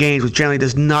high-scoring games, which generally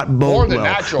does not bode more than well.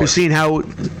 Natural. We've seen how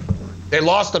they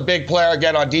lost a big player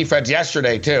again on defense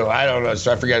yesterday too. I don't know,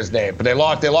 so I forget his name, but they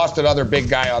lost another big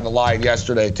guy on the line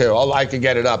yesterday too. I could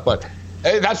get it up, but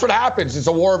hey, that's what happens. It's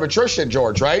a war of attrition,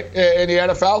 George, right? In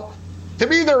the NFL. To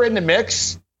me, they're in the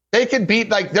mix. They can beat,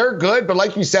 they're good, but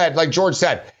like you said, like George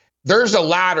said, there's a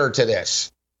ladder to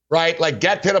this, right?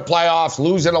 Get to the playoffs,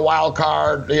 lose in a wild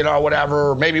card,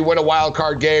 whatever, maybe win a wild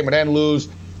card game and then lose.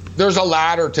 There's a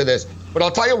ladder to this. But I'll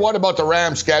tell you what about the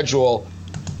Rams schedule.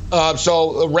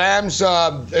 So the Rams,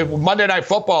 Monday Night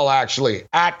Football, actually,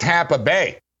 at Tampa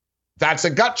Bay. That's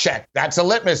a gut check. That's a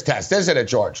litmus test, isn't it,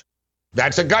 George?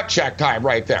 That's a gut check time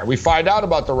right there. We find out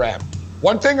about the Rams.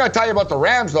 One thing I tell you about the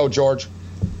Rams, though, George,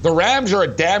 the Rams are a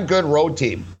damn good road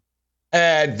team.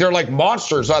 And they're like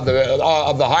monsters on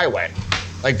the highway.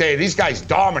 Like these guys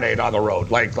dominate on the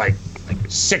road, like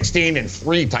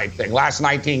 16-3 type thing. Last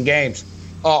 19 games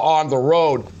on the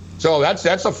road. So that's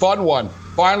a fun one.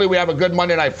 Finally, we have a good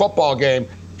Monday Night Football game.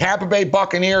 Tampa Bay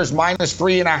Buccaneers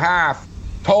 -3.5.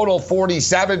 Total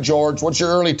 47, George. What's your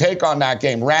early take on that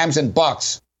game? Rams and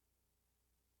Bucks.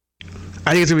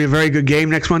 I think it's going to be a very good game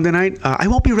next Monday night. I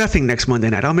won't be reffing next Monday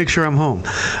night. I'll make sure I'm home.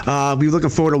 I'll be looking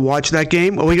forward to watch that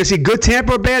game. Are we going to see good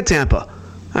Tampa or bad Tampa?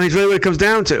 I mean, it's really what it comes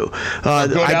down to.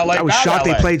 I was shocked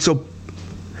they played so...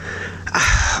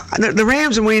 The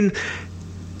Rams, I mean...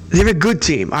 They're a good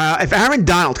team. If Aaron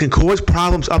Donald can cause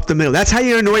problems up the middle, that's how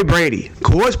you annoy Brady.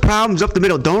 Cause problems up the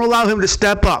middle. Don't allow him to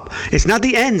step up. It's not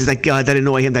the ends that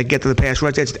annoy him that get to the pass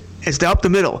rush. It's the up the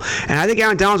middle. And I think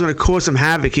Aaron Donald's going to cause some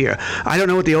havoc here. I don't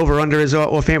know what the over-under is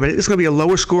offhand, but it's going to be a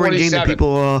lower scoring game than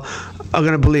people are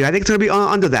going to believe. I think it's going to be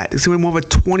under that. It's going to be more of a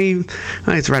 20.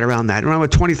 It's right around that. Around a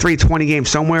 23-20 game,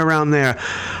 somewhere around there.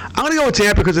 I'm going to go with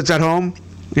Tampa because it's at home.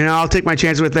 I'll take my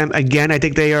chances with them again. I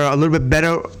think they are a little bit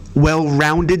better,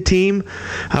 well-rounded team.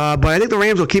 But I think the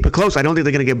Rams will keep it close. I don't think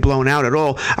they're going to get blown out at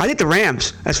all. I think the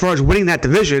Rams, as far as winning that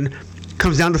division,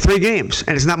 comes down to 3 games.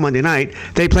 And it's not Monday night.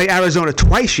 They play Arizona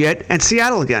twice yet and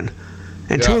Seattle again.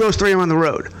 And 2 of those 3 are on the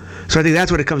road. So I think that's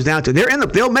what it comes down to.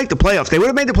 They'll make the playoffs. They would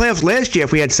have made the playoffs last year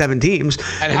if we had 7 teams.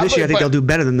 And this year I think they'll do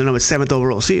better than the number 7th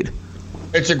overall seed.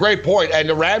 It's a great point. And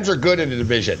the Rams are good in the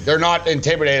division. They're not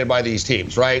intimidated by these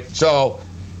teams, right? So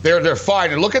they're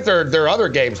fine. And look at their other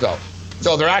games, though.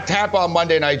 So they're at Tampa on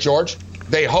Monday night, George.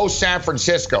 They host San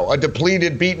Francisco, a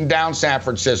depleted, beaten down San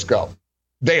Francisco.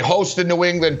 They host the New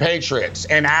England Patriots,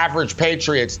 an average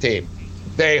Patriots team.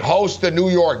 They host the New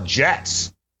York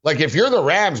Jets. Like, if you're the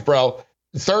Rams, bro,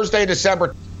 Thursday,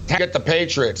 December 10th, you get the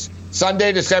Patriots.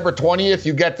 Sunday, December 20th,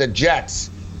 you get the Jets.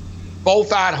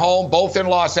 Both at home, both in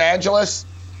Los Angeles.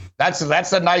 That's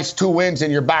a nice 2 wins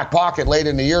in your back pocket late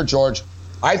in the year, George.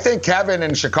 I think Kevin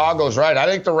in Chicago's right. I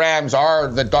think the Rams are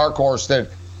the dark horse that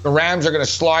the Rams are going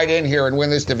to slide in here and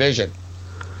win this division.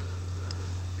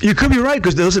 You could be right,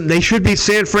 because they should beat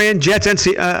San Fran, Jets,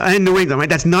 and New England, right?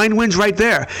 That's 9 wins right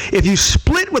there. If you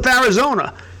split with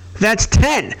Arizona, that's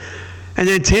 10. And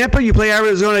then Tampa, you play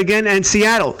Arizona again, and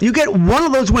Seattle. You get one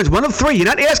of those wins, 1 of 3. You're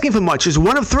not asking for much. It's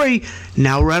 1 of 3.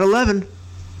 Now we're at 11.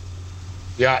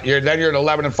 Yeah, you're an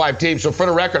 11-5 team. So for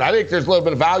the record, I think there's a little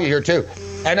bit of value here too.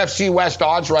 NFC West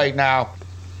odds right now: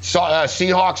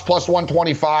 Seahawks plus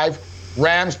 125,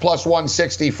 Rams plus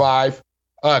 165,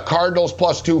 Cardinals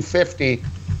plus 250,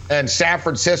 and San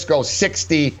Francisco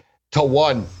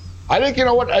 60-1. I think, you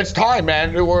know what, it's time,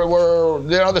 man. We're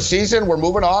the season, we're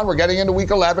moving on. We're getting into week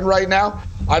 11 right now.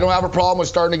 I don't have a problem with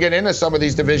starting to get into some of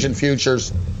these division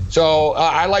futures. So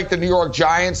I like the New York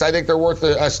Giants. I think they're worth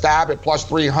a stab at plus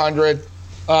 300.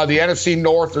 The NFC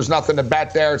North, there's nothing to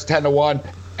bet there. It's 10-1.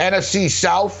 NFC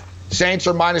South, Saints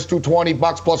are minus 220,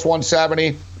 Bucks plus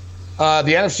 170.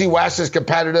 The NFC West is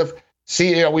competitive.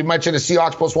 We mentioned the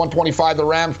Seahawks plus 125, the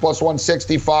Rams plus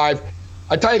 165.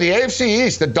 I tell you, the AFC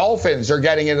East, the Dolphins are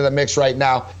getting into the mix right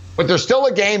now, but there's still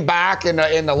a game back in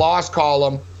the loss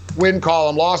column, win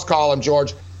column, loss column,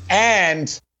 George,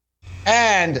 and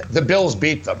the Bills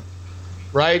beat them,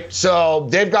 right? So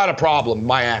they've got a problem,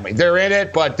 Miami. They're in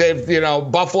it, but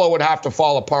Buffalo would have to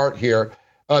fall apart here.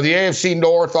 The AFC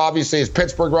North, obviously, is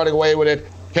Pittsburgh running away with it,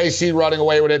 KC running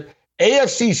away with it.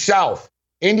 AFC South,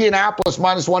 Indianapolis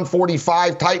minus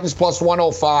 145, Titans plus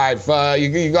 105.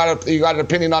 You got an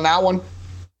opinion on that one?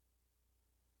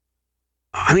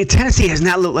 I mean, Tennessee has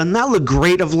not looked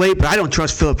great of late, but I don't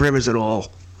trust Phillip Rivers at all.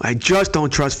 I just don't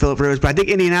trust Phillip Rivers, but I think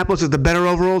Indianapolis is the better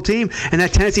overall team, and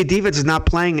that Tennessee defense is not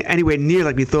playing anywhere near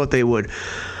like we thought they would.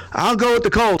 I'll go with the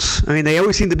Colts. I mean, they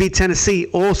always seem to beat Tennessee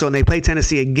also, and they play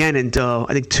Tennessee again in,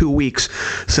 I think, 2 weeks.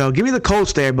 So give me the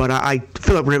Colts there, but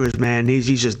Phillip Rivers, man,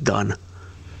 he's just done.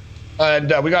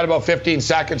 And we got about 15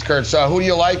 seconds, Kurt. So who do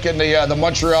you like in the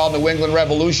Montreal New England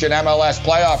Revolution MLS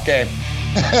playoff game?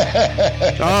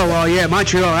 Oh, well, yeah,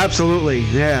 Montreal, absolutely.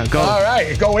 Yeah, go. All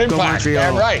right, go Impact. Go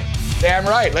Montreal. Damn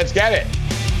right. Let's get it.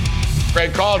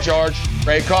 Great call, George.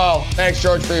 Great call. Thanks,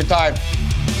 George, for your time.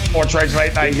 Sports Rage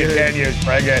Late Night continues.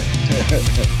 Very good.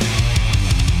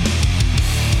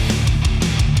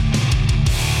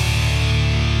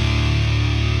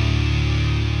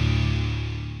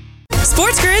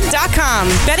 SportsGrid.com.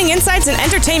 Betting insights and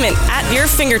entertainment at your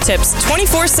fingertips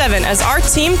 24/7 as our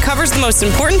team covers the most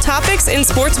important topics in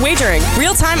sports wagering.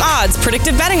 Real-time odds,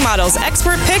 predictive betting models,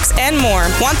 expert picks, and more.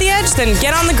 Want the edge? Then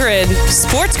get on the grid.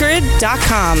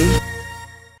 SportsGrid.com.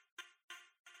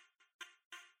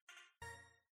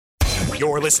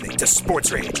 You're listening to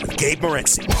Sports Rage with Gabe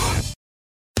Morency.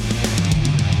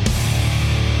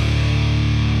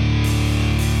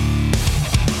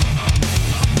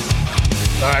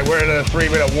 All right, we're in a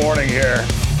 3-minute warning here.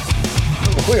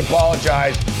 We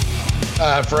apologize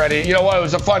for any. You know what? It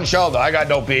was a fun show, though. I got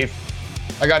no beef.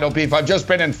 I've just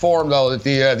been informed, though, that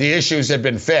the issues have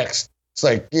been fixed. It's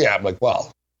like, yeah, I'm like,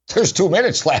 well, there's 2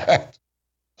 minutes left.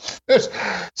 It's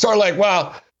sort of like,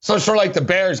 well, so sort of like the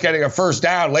Bears getting a first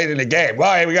down late in the game.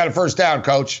 Well, hey, we got a first down,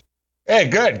 coach. Hey,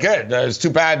 good. It's too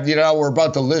bad, we're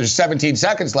about to lose. 17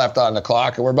 seconds left on the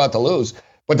clock, and we're about to lose.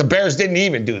 But the Bears didn't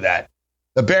even do that.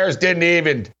 Do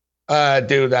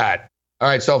that. All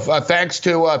right, so thanks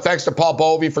to Paul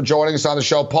Bovey for joining us on the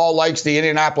show. Paul likes the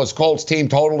Indianapolis Colts team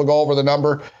total to go over the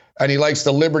number, and he likes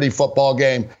the Liberty football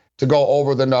game to go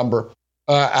over the number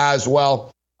as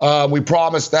well. We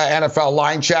promised that NFL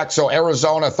line check. So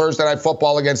Arizona, Thursday Night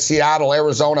Football against Seattle.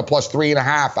 Arizona plus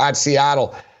 3.5 at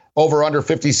Seattle. Over under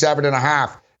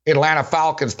 57.5. Atlanta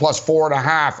Falcons plus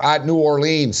 4.5 at New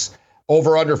Orleans.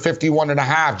 Over under 51.5.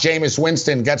 Jameis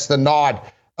Winston gets the nod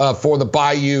for the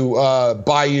Bayou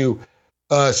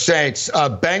Saints.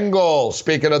 Bengals,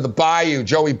 speaking of the Bayou,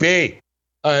 Joey B.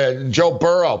 Joe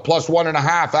Burrow plus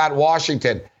 1.5 at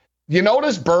Washington. You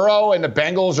notice Burrow and the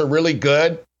Bengals are really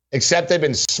good, except they've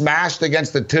been smashed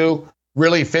against the two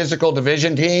really physical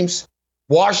division teams.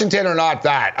 Washington are not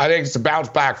that. I think it's a bounce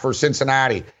back for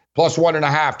Cincinnati. Plus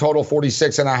 1.5, total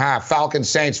 46.5. Falcons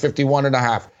Saints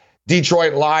 51.5.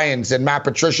 Detroit Lions and Matt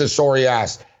Patricia's sorry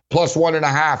ass. Plus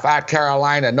 1.5 at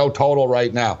Carolina. No total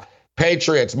right now.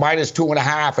 Patriots minus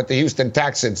 2.5 at the Houston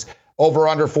Texans. Over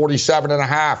under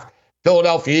 47.5.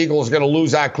 Philadelphia Eagles going to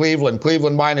lose at Cleveland.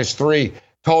 Cleveland minus 3.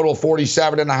 Total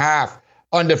 47.5.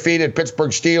 Undefeated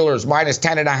Pittsburgh Steelers minus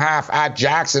 10.5 at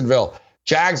Jacksonville.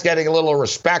 Jags getting a little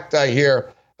respect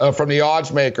here from the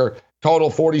odds maker. Total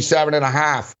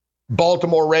 47.5.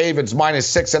 Baltimore Ravens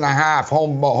minus 6.5.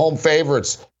 Home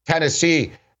favorites.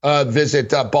 Tennessee visit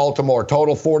Baltimore.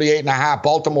 Total 48.5.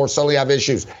 Baltimore suddenly have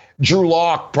issues. Drew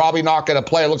Lock probably not going to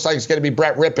play. It looks like it's going to be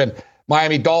Brett Rippon.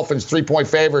 Miami Dolphins 3-point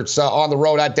favorites on the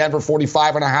road at Denver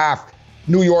 45.5.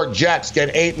 New York Jets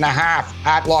get 8.5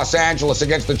 at Los Angeles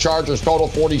against the Chargers. Total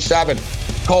 47.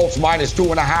 Colts minus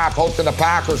 2.5 hosting the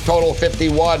Packers. Total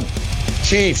 51.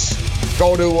 Chiefs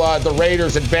go to the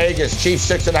Raiders in Vegas. Chiefs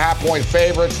 6.5-point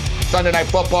favorites. Sunday Night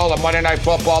Football and Monday Night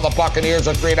Football. The Buccaneers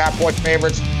are 3.5-point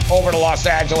favorites over the Los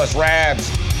Angeles Rams.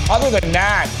 Other than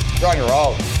that, you're on your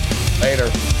own.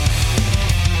 Later.